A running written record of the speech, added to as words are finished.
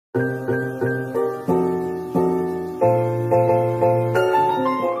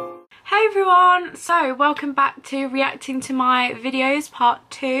everyone, so welcome back to reacting to my videos part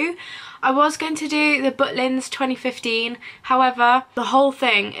 2. I was going to do the Butlins 2015, however the whole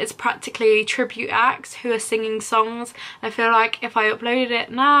thing is practically tribute acts who are singing songs. I feel like if I uploaded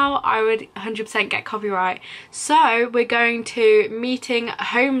it now I would 100% get copyright. So we're going to Meeting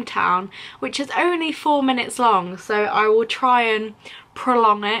Hometown, which is only 4 minutes long, so I will try and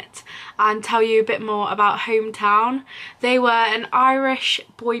prolong it and tell you a bit more about Hometown. They were an Irish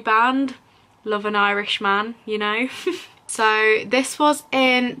boy band. Love an Irish man, you know. So this was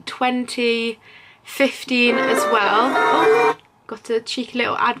in 2015 as well. Oh, got a cheeky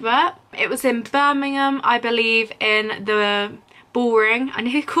little advert. It was in Birmingham, I believe, in the Bullring. I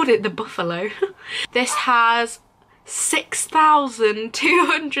nearly called it the Buffalo. This has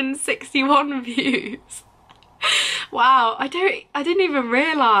 6,261 views. Wow, I didn't even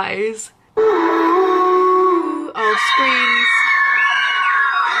realise. Oh, screams.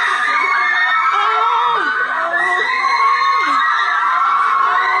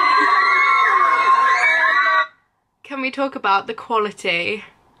 Can we talk about the quality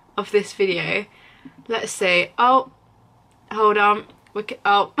of this video? Let's see. Oh, hold on.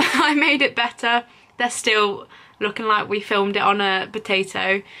 Oh, I made it better. They're still looking like we filmed it on a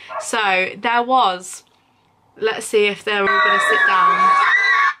potato. So there was, let's see if they're all gonna sit down.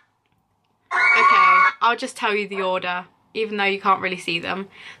 Okay, I'll just tell you the order, even though you can't really see them.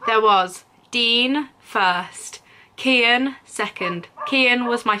 There was Dean first, Kian second. Kian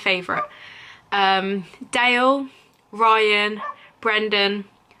was my favourite. Dale, Ryan, Brendan,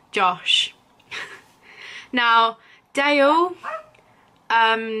 Josh. Now Dale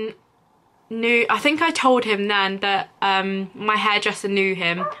knew, I think I told him then that my hairdresser knew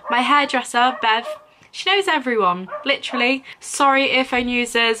him. My hairdresser, Bev, she knows everyone, literally. Sorry earphone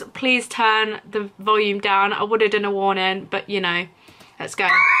users, please turn the volume down. I would have done a warning, but you know, let's go.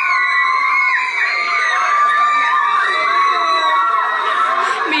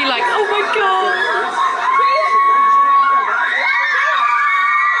 Me like, oh my god.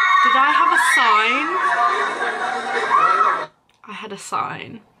 Did I have a sign? I had a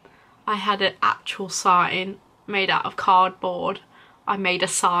sign. I had an actual sign made out of cardboard. I made a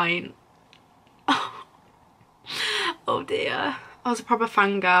sign. Oh dear. I was a proper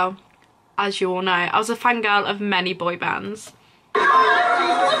fangirl, as you all know. I was a fangirl of many boy bands.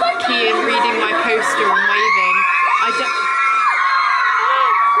 Kian reading my poster and waving.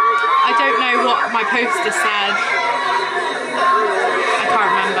 I don't know what my poster said. I can't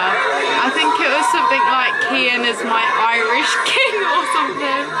remember. I think it was something like Kian is my Irish king or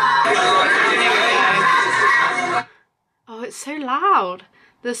something. There we go. Oh, it's so loud.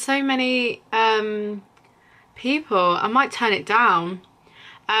 There's so many people. I might turn it down.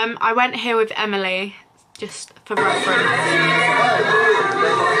 I went here with Emily, just for reference.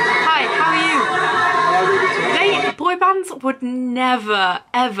 Hi, how are you? Boy bands would never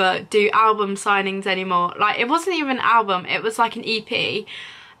ever do album signings anymore. Like, it wasn't even an album, it was like an EP.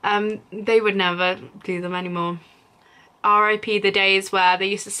 They would never do them anymore. R.I.P. the days where they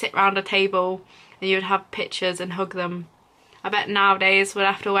used to sit around a table and you would have pictures and hug them. I bet nowadays we'd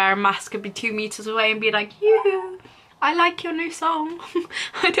have to wear a mask and be 2 meters away and be like, yoo, I like your new song.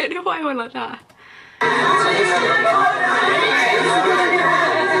 I don't know why I went like that.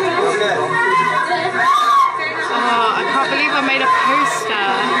 Oh, I can't believe I made a poster.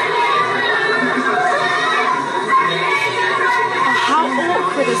 Oh, how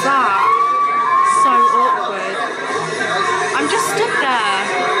awkward is that? So awkward. I'm just stood there.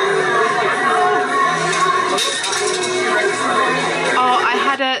 Oh, I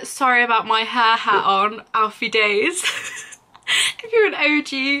had a sorry about my hair hat on, Alfie days. If you're an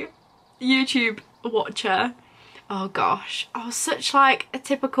OG YouTube watcher. Oh gosh, I was such like a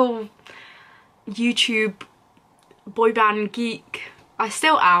typical YouTube boy band geek. I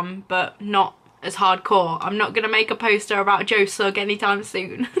still am, but not as hardcore. I'm not gonna make a poster about Joe Sugg anytime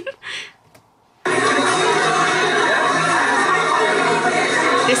soon.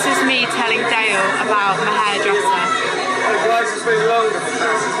 This is me telling Dale about my hairdresser.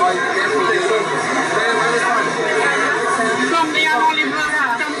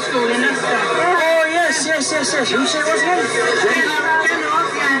 Oh yes. Who said it was him?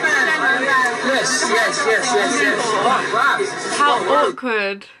 Yes. Wow. How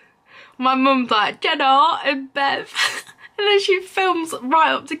awkward. My mum's like, Jenna and Bev. And then she films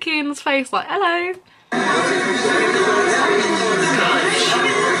right up to Kian's face like, hello.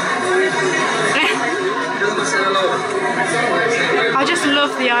 I just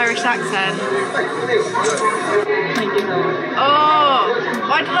love the Irish accent. Oh,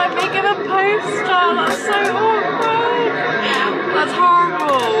 why did I make him a poster? That's so awkward. That's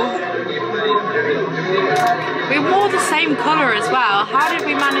horrible. We wore the same colour as well. How did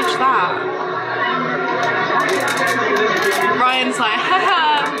we manage that? Ryan's like,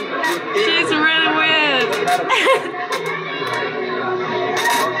 haha, she's really weird.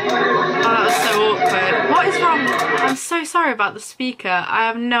 Oh, that was so awkward. What is wrong? I'm so sorry about the speaker. I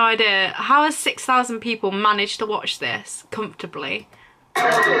have no idea. How has 6,000 people managed to watch this comfortably? Sorry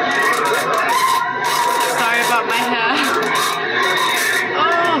about my hair.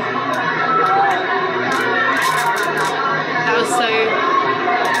 Oh. That was so...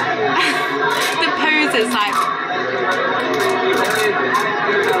 the poses, like...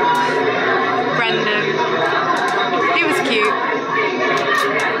 Brendan. He was cute.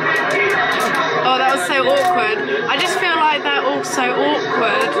 Oh, that was so awkward. I just feel like they're all so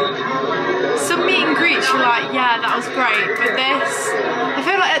awkward. Some meet and greets, you're like, yeah, that was great. But this, I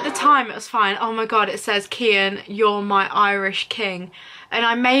feel like at the time it was fine. Oh my God, it says, Kian, you're my Irish king. And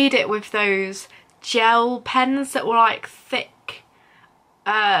I made it with those gel pens that were like thick,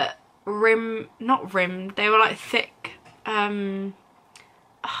 not rimmed, they were like thick, oh,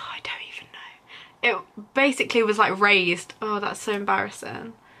 I don't even know. It basically was like raised. Oh, that's so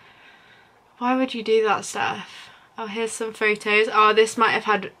embarrassing. Why would you do that, Steph? Oh, here's some photos. Oh, this might have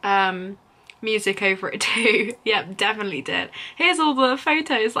had music over it too. Yep, definitely did. Here's all the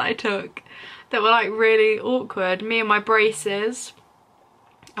photos that I took that were like really awkward. Me and my braces.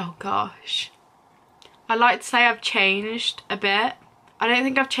 Oh gosh. I like to say I've changed a bit. I don't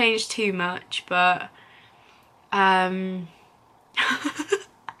think I've changed too much, but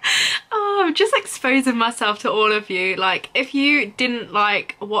oh, I'm just exposing myself to all of you. Like, if you didn't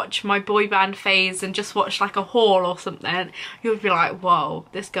like watch my boy band phase and just watch like a haul or something, you would be like, whoa,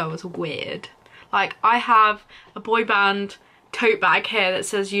 this girl was weird. Like, I have a boy band tote bag here that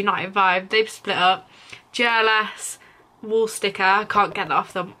says United Vibe. They've split up. JLS wall sticker. I can't get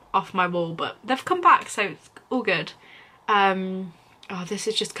that off my wall, but they've come back, so it's all good. Oh, this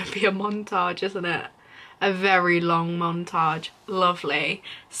is just gonna be a montage, isn't it? A very long montage. Lovely.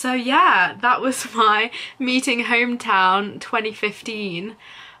 So yeah, that was my meeting HomeTown 2015.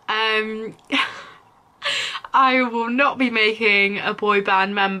 I will not be making a boy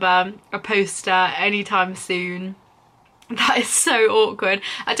band member a poster anytime soon. That is so awkward.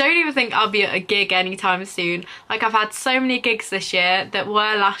 I don't even think I'll be at a gig anytime soon. Like, I've had so many gigs this year that were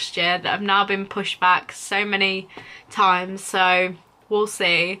last year that have now been pushed back so many times, so we'll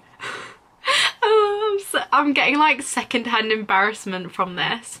see. I'm getting like second-hand embarrassment from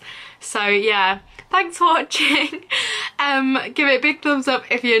this. So yeah, thanks for watching. Give it a big thumbs up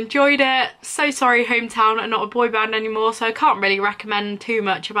if you enjoyed it. So sorry HomeTown are not a boy band anymore, so I can't really recommend too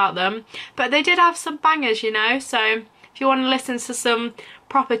much about them. But they did have some bangers, you know, so if you want to listen to some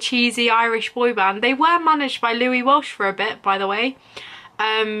proper cheesy Irish boy band, they were managed by Louis Walsh for a bit, by the way.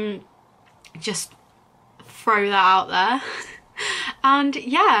 Just throw that out there. And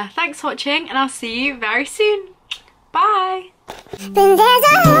yeah, thanks for watching, and I'll see you very soon. Bye.